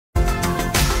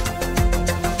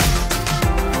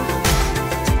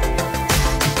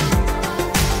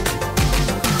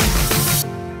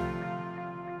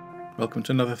welcome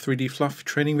to another 3D Fluff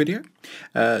training video.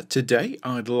 Today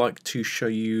I'd like to show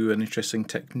you an interesting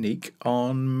technique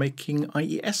on making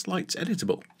IES lights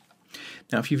editable.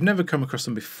 Now if you've never come across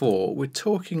them before, we're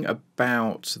talking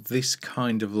about this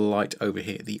kind of light over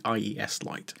here, the IES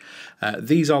light.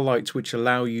 These are lights which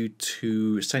allow you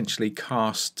to essentially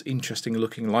cast interesting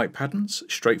looking light patterns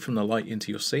straight from the light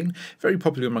into your scene. Very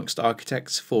popular amongst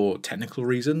architects for technical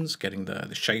reasons, getting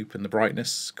the shape and the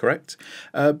brightness correct.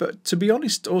 But to be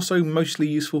honest, also mostly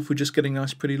useful for just getting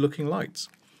nice pretty looking lights.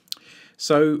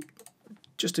 So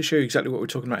just to show you exactly what we're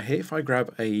talking about here, if I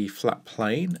grab a flat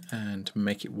plane and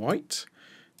make it white,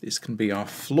 this can be our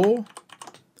floor,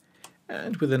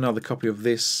 and with another copy of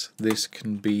this, this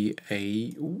can be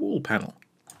a wall panel.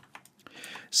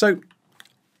 So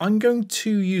I'm going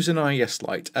to use an IES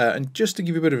light, and just to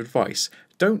give you a bit of advice,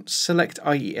 don't select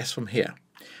IES from here,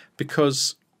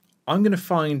 because I'm going to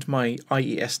find my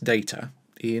IES data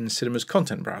in Cinema's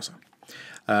content browser.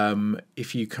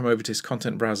 If you come over to this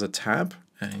content browser tab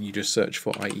and you just search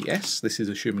for IES, this is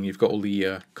assuming you've got all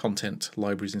the content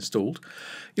libraries installed,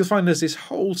 you'll find there's this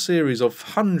whole series of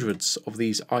hundreds of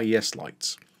these IES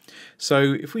lights.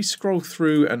 So if we scroll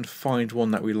through and find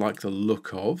one that we like the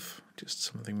look of, just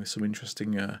something with some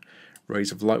interesting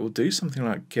rays of light will do, something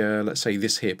like, let's say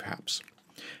this here perhaps.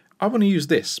 I want to use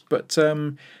this, but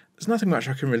there's nothing much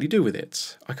I can really do with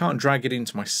it. I can't drag it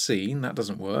into my scene, that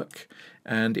doesn't work.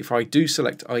 And if I do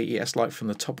select IES light from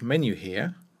the top menu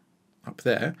here, up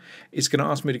there, it's going to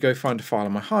ask me to go find a file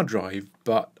on my hard drive,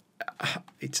 but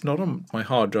it's not on my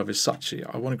hard drive as such.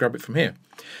 I want to grab it from here.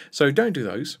 So don't do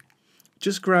those.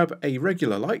 Just grab a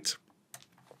regular light,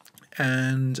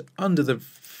 and under the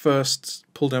first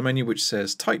pull down menu which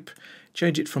says type,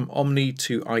 change it from Omni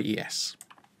to IES.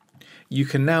 You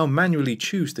can now manually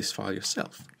choose this file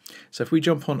yourself. So if we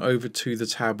jump on over to the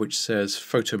tab which says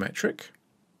photometric,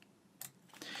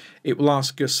 it will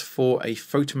ask us for a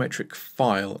photometric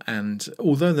file, and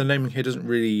although the naming here doesn't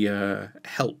really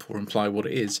help or imply what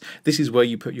it is, this is where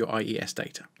you put your IES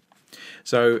data.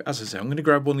 So as I say, I'm going to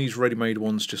grab one of these ready-made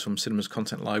ones just from Cinema's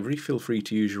content library. Feel free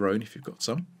to use your own if you've got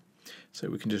some.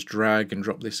 So we can just drag and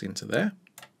drop this into there.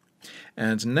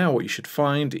 And now what you should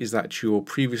find is that your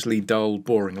previously dull,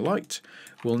 boring light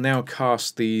will now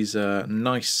cast these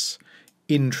nice,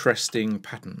 interesting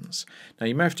patterns. Now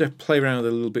you may have to play around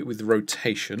a little bit with the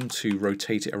rotation to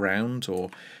rotate it around, or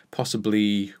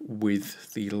possibly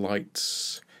with the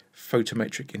light's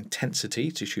photometric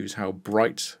intensity to choose how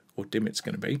bright or dim it's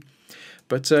going to be.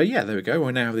 But yeah, there we go.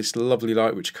 I now have this lovely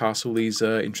light which casts all these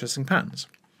interesting patterns.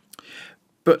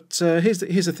 But here's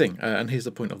the thing, and here's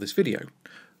the point of this video.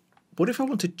 What if I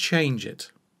want to change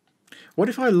it? What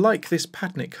if I like this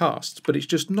pattern it casts, but it's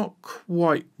just not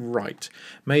quite right?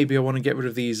 Maybe I want to get rid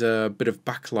of these bit of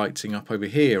backlighting up over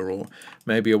here, or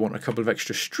maybe I want a couple of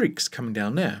extra streaks coming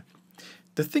down there.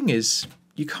 The thing is,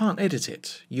 you can't edit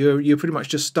it. You're pretty much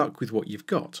just stuck with what you've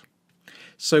got.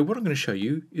 So what I'm going to show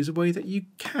you is a way that you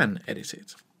can edit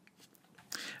it.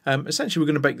 Essentially, we're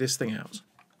going to bake this thing out.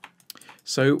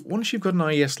 So once you've got an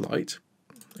IES light,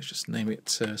 let's just name it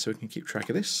so we can keep track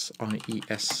of this,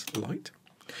 IES light.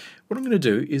 What I'm going to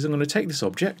do is I'm going to take this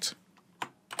object,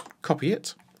 copy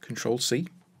it, Control-C,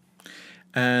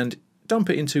 and dump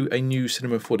it into a new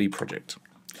Cinema 4D project.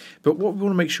 But what we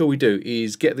want to make sure we do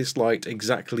is get this light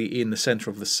exactly in the center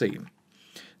of the scene.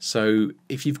 So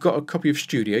if you've got a copy of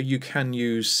Studio, you can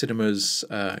use Cinema's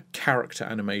character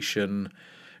animation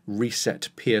reset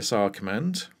PSR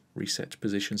command, reset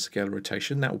position, scale,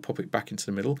 rotation. That will pop it back into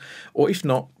the middle. Or if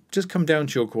not, just come down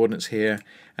to your coordinates here,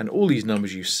 and all these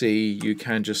numbers you see, you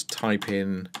can just type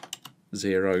in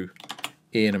 0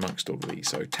 in amongst all of these.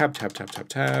 So tab, tab, tab, tab,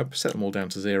 tab, set them all down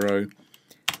to 0,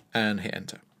 and hit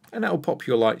enter. And that will pop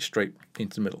your light straight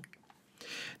into the middle.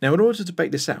 Now in order to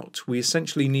bake this out, we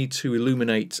essentially need to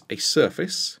illuminate a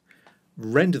surface,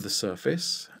 render the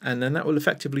surface, and then that will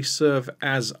effectively serve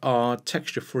as our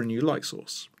texture for a new light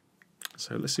source.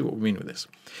 So let's see what we mean with this.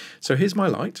 So here's my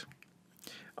light.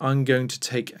 I'm going to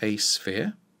take a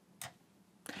sphere,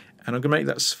 and I'm going to make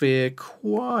that sphere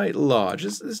quite large.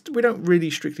 We don't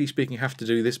really, strictly speaking, have to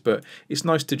do this, but it's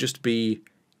nice to just be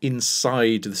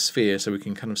inside the sphere so we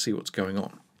can kind of see what's going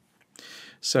on.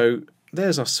 So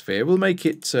there's our sphere. We'll make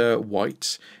it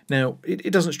white. Now,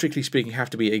 it doesn't, strictly speaking,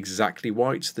 have to be exactly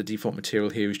white. The default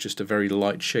material here is just a very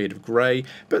light shade of grey,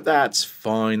 but that's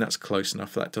fine. That's close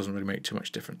enough. That doesn't really make too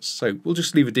much difference. So we'll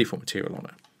just leave a default material on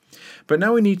it. But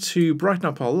now we need to brighten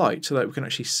up our light so that we can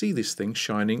actually see this thing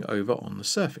shining over on the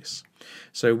surface.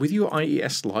 So with your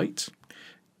IES light,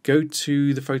 go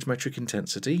to the photometric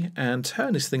intensity and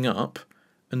turn this thing up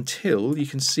until you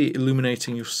can see it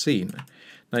illuminating your scene.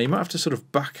 Now you might have to sort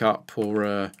of back up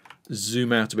or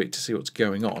zoom out a bit to see what's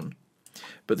going on.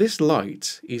 But this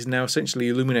light is now essentially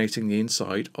illuminating the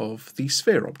inside of the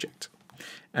sphere object.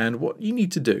 And what you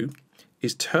need to do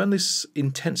is turn this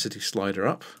intensity slider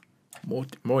up,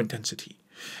 more intensity.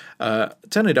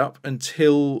 Turn it up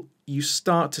until you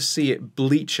start to see it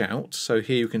bleach out. So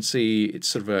here you can see it's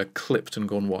sort of clipped and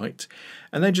gone white.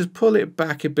 And then just pull it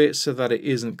back a bit so that it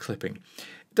isn't clipping.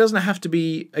 It doesn't have to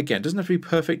be, again, it doesn't have to be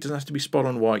perfect, doesn't have to be spot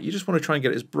on white. You just want to try and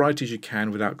get it as bright as you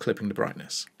can without clipping the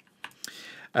brightness.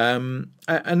 And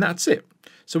that's it.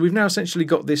 So we've now essentially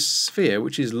got this sphere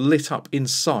which is lit up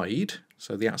inside,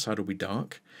 so the outside will be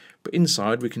dark, but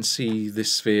inside we can see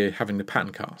this sphere having the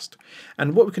pattern cast.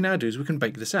 And what we can now do is we can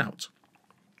bake this out.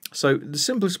 So the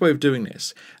simplest way of doing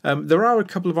this, there are a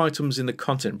couple of items in the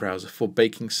content browser for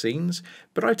baking scenes,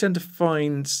 but I tend to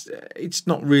find it's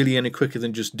not really any quicker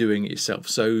than just doing it yourself.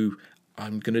 So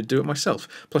I'm going to do it myself.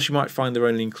 Plus you might find they're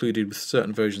only included with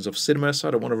certain versions of Cinema, so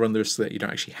I don't want to run the risk that you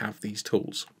don't actually have these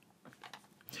tools.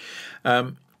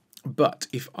 But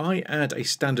if I add a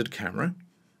standard camera,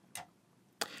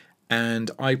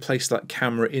 and I place that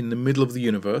camera in the middle of the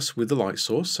universe with the light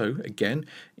source, so again,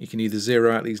 you can either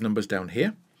zero out these numbers down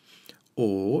here,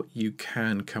 or you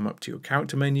can come up to your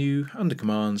character menu under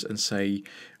commands and say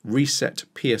reset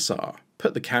PSR.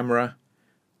 Put the camera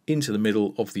into the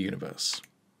middle of the universe.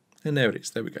 And there it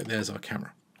is. There we go. There's our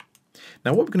camera.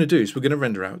 Now what we're going to do is we're going to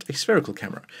render out a spherical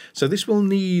camera. So this will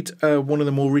need one of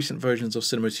the more recent versions of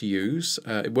Cinema to use.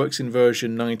 It works in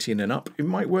version 19 and up. It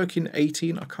might work in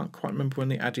 18. I can't quite remember when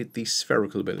they added the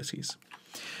spherical abilities.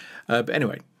 But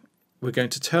anyway, we're going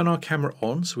to turn our camera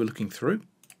on, so we're looking through.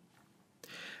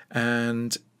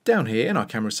 And down here in our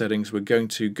camera settings, we're going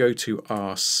to go to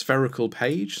our spherical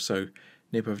page. So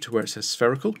nip over to where it says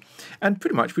spherical. And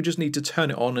pretty much we just need to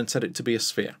turn it on and set it to be a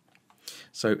sphere.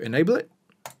 So enable it.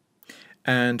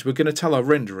 And we're going to tell our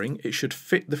rendering it should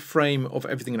fit the frame of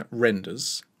everything that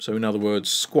renders. So in other words,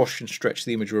 squash and stretch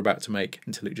the image we're about to make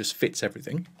until it just fits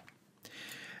everything.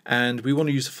 And we want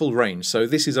to use the full range. So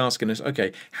this is asking us,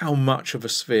 okay, how much of a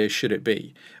sphere should it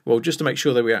be? Well, just to make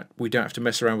sure that we don't have to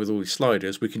mess around with all these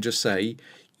sliders, we can just say,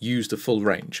 use the full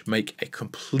range, make a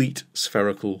complete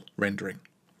spherical rendering.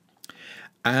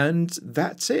 And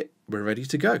that's it, we're ready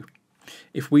to go.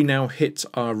 If we now hit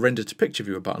our render to picture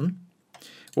viewer button,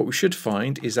 what we should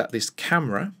find is that this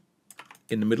camera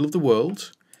in the middle of the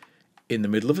world, in the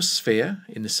middle of a sphere,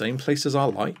 in the same place as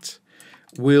our light,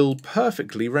 will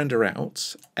perfectly render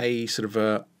out a sort of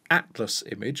a atlas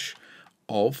image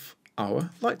of our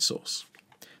light source.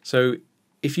 So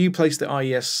if you place the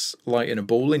IES light in a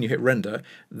ball and you hit render,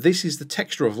 this is the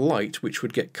texture of light which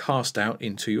would get cast out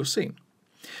into your scene.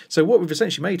 So what we've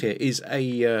essentially made here is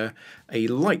a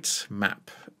light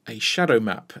map, a shadow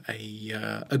map,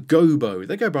 a gobo.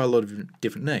 They go by a lot of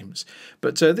different names,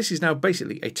 but this is now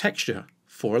basically a texture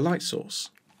for a light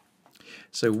source.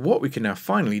 So what we can now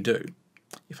finally do,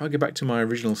 if I go back to my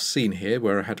original scene here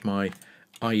where I had my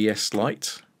IES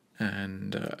light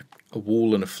and a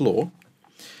wall and a floor,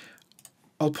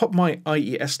 I'll pop my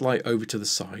IES light over to the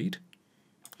side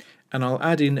and I'll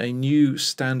add in a new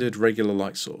standard regular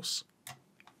light source.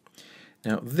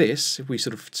 Now this, if we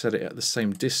sort of set it at the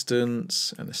same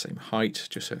distance and the same height,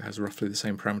 just so it has roughly the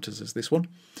same parameters as this one,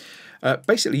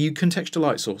 basically you can texture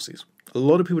light sources. A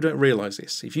lot of people don't realise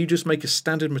this. If you just make a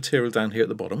standard material down here at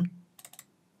the bottom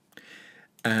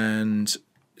and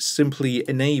simply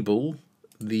enable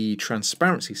the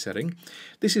transparency setting,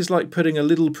 this is like putting a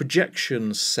little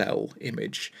projection cell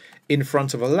image in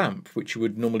front of a lamp, which you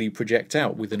would normally project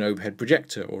out with an overhead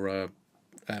projector or a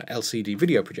LCD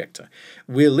video projector.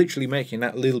 We're literally making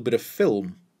that little bit of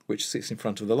film which sits in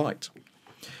front of the light.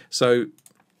 So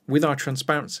with our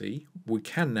transparency, we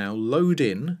can now load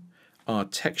in our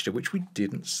texture, which we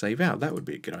didn't save out. That would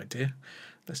be a good idea.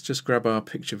 Let's just grab our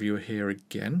picture viewer here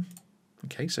again.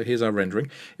 Okay, so here's our rendering.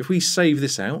 If we save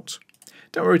this out,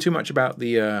 don't worry too much about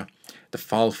the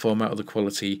file format or the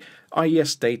quality.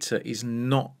 IES data is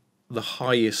not the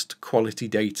highest quality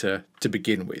data to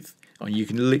begin with. And you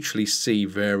can literally see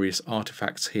various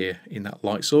artifacts here in that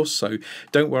light source, so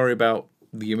don't worry about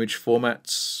the image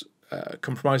formats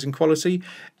compromising quality.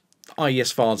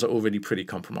 IES files are already pretty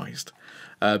compromised.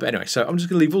 But anyway, so I'm just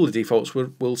going to leave all the defaults.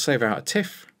 We'll save out a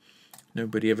TIFF.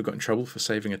 Nobody ever got in trouble for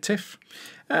saving a TIFF.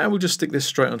 And we'll just stick this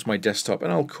straight onto my desktop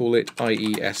and I'll call it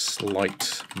IES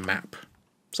Light Map.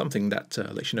 Something that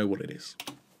lets you know what it is.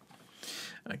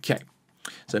 Okay,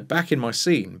 so back in my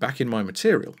scene, back in my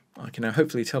material, I can now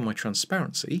hopefully tell my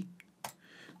transparency.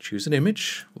 Choose an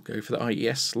image. We'll go for the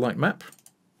IES Light Map.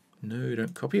 No,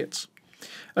 don't copy it.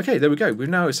 Okay, there we go. We've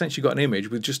now essentially got an image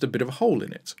with just a bit of a hole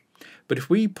in it. But if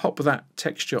we pop that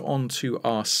texture onto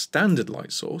our standard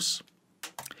light source,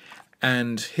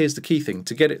 and here's the key thing,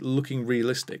 to get it looking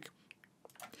realistic,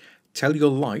 tell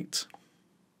your light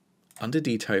under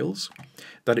details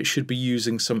that it should be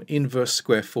using some inverse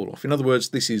square fall off. In other words,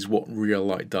 this is what real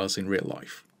light does in real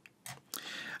life.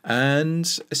 And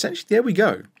essentially, there we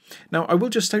go. Now, I will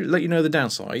just let you know the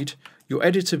downside. Your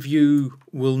editor view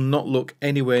will not look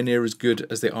anywhere near as good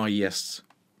as the IES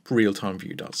real-time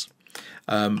view does.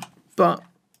 But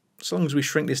as long as we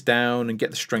shrink this down and get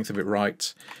the strength of it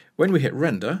right, when we hit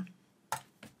render,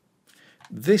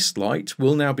 this light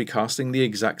will now be casting the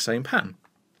exact same pattern.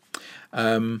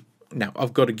 Now,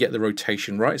 I've got to get the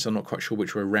rotation right, so I'm not quite sure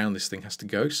which way around this thing has to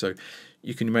go. So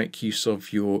you can make use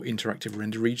of your interactive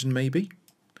render region maybe.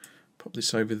 Pop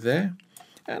this over there.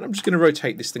 And I'm just going to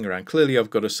rotate this thing around. Clearly, I've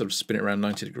got to sort of spin it around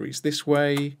 90 degrees this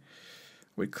way.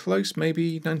 We're close,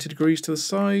 maybe 90 degrees to the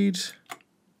side.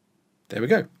 There we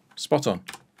go. Spot on.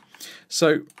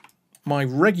 So my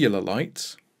regular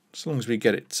light, as long as we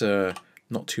get it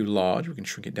not too large, we can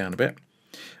shrink it down a bit.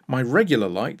 My regular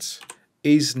light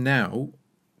is now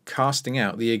casting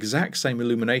out the exact same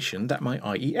illumination that my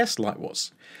IES light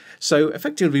was. So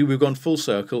effectively we've gone full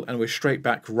circle and we're straight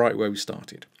back right where we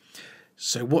started.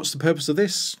 So what's the purpose of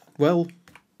this? Well,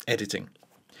 editing.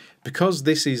 Because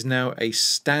this is now a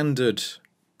standard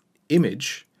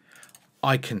image,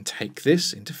 I can take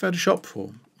this into Photoshop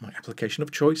for my application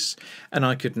of choice, and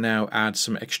I could now add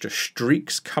some extra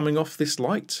streaks coming off this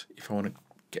light. If I want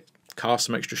to cast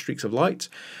some extra streaks of light,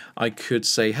 I could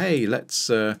say, hey, let's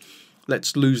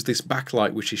lose this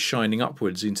backlight which is shining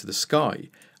upwards into the sky.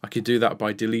 I could do that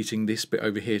by deleting this bit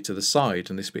over here to the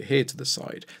side and this bit here to the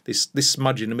side. This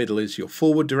smudge in the middle is your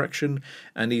forward direction,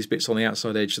 and these bits on the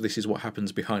outside edge, so this is what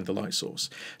happens behind the light source.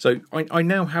 So I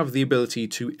now have the ability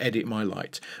to edit my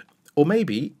light, or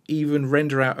maybe even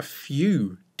render out a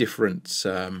few different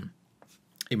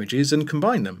images and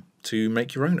combine them to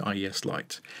make your own IES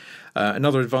light.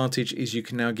 Another advantage is you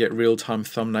can now get real-time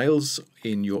thumbnails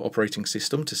in your operating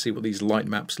system to see what these light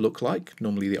maps look like.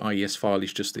 Normally the IES file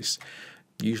is just this,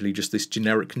 usually just this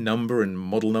generic number and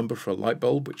model number for a light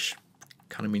bulb, which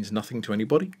kind of means nothing to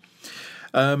anybody.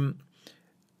 Other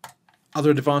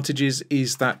advantages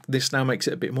is that this now makes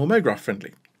it a bit more MoGraph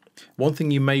friendly. One thing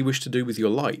you may wish to do with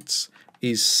your lights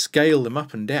is scale them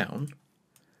up and down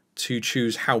to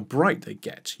choose how bright they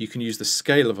get. You can use the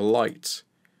scale of a light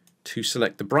to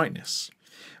select the brightness.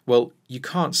 Well, you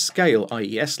can't scale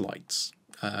IES lights.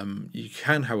 You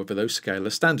can, however, though, scale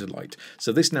a standard light.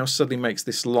 So this now suddenly makes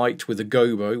this light with a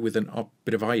gobo with a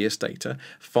bit of IES data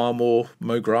far more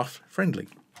MoGraph friendly.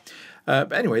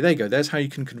 But anyway, there you go. There's how you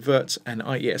can convert an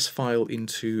IES file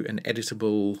into an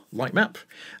editable light map.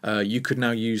 You could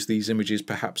now use these images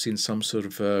perhaps in some sort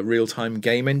of real-time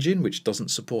game engine which doesn't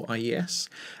support IES.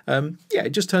 Yeah,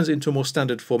 it just turns it into a more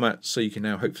standard format so you can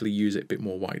now hopefully use it a bit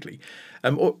more widely.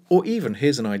 Or even,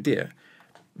 here's an idea,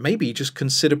 maybe just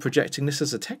consider projecting this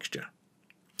as a texture.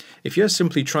 If you're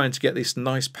simply trying to get this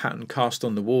nice pattern cast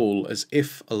on the wall as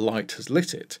if a light has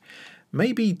lit it,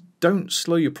 maybe don't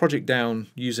slow your project down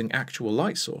using actual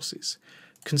light sources.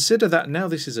 Consider that now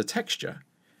this is a texture,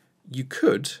 you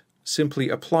could simply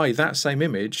apply that same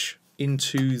image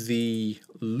into the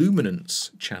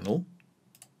luminance channel.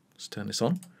 Let's turn this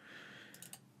on.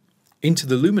 Into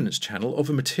the luminance channel of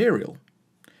a material.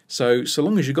 So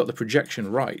long as you've got the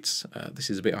projection right, this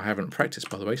is a bit I haven't practiced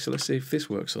by the way, so let's see if this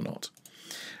works or not.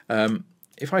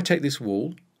 If I take this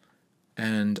wall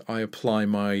and I apply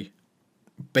my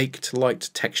baked light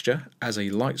texture as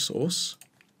a light source,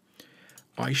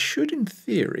 I should in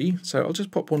theory, so I'll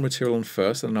just pop one material on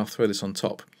first and then I'll throw this on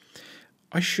top.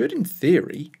 I should in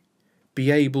theory be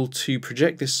able to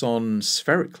project this on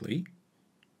spherically,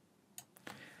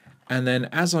 and then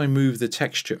as I move the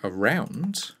texture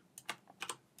around,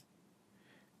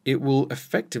 it will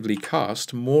effectively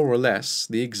cast more or less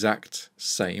the exact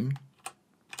same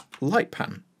light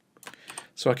pattern.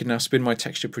 So I can now spin my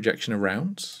texture projection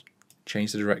around,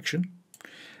 change the direction,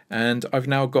 and I've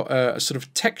now got a sort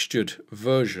of textured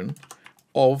version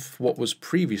of what was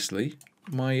previously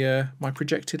my my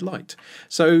projected light.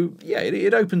 So yeah,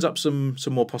 it opens up some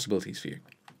more possibilities for you.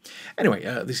 Anyway,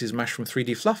 this is Mash from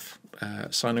 3D Fluff,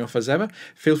 signing off as ever.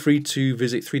 Feel free to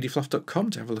visit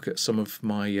 3dfluff.com to have a look at some of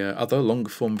my other longer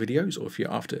form videos, or if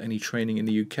you're after any training in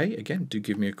the UK, again, do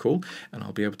give me a call and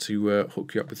I'll be able to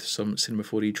hook you up with some Cinema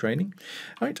 4D training.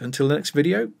 All right, until the next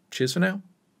video, cheers for now.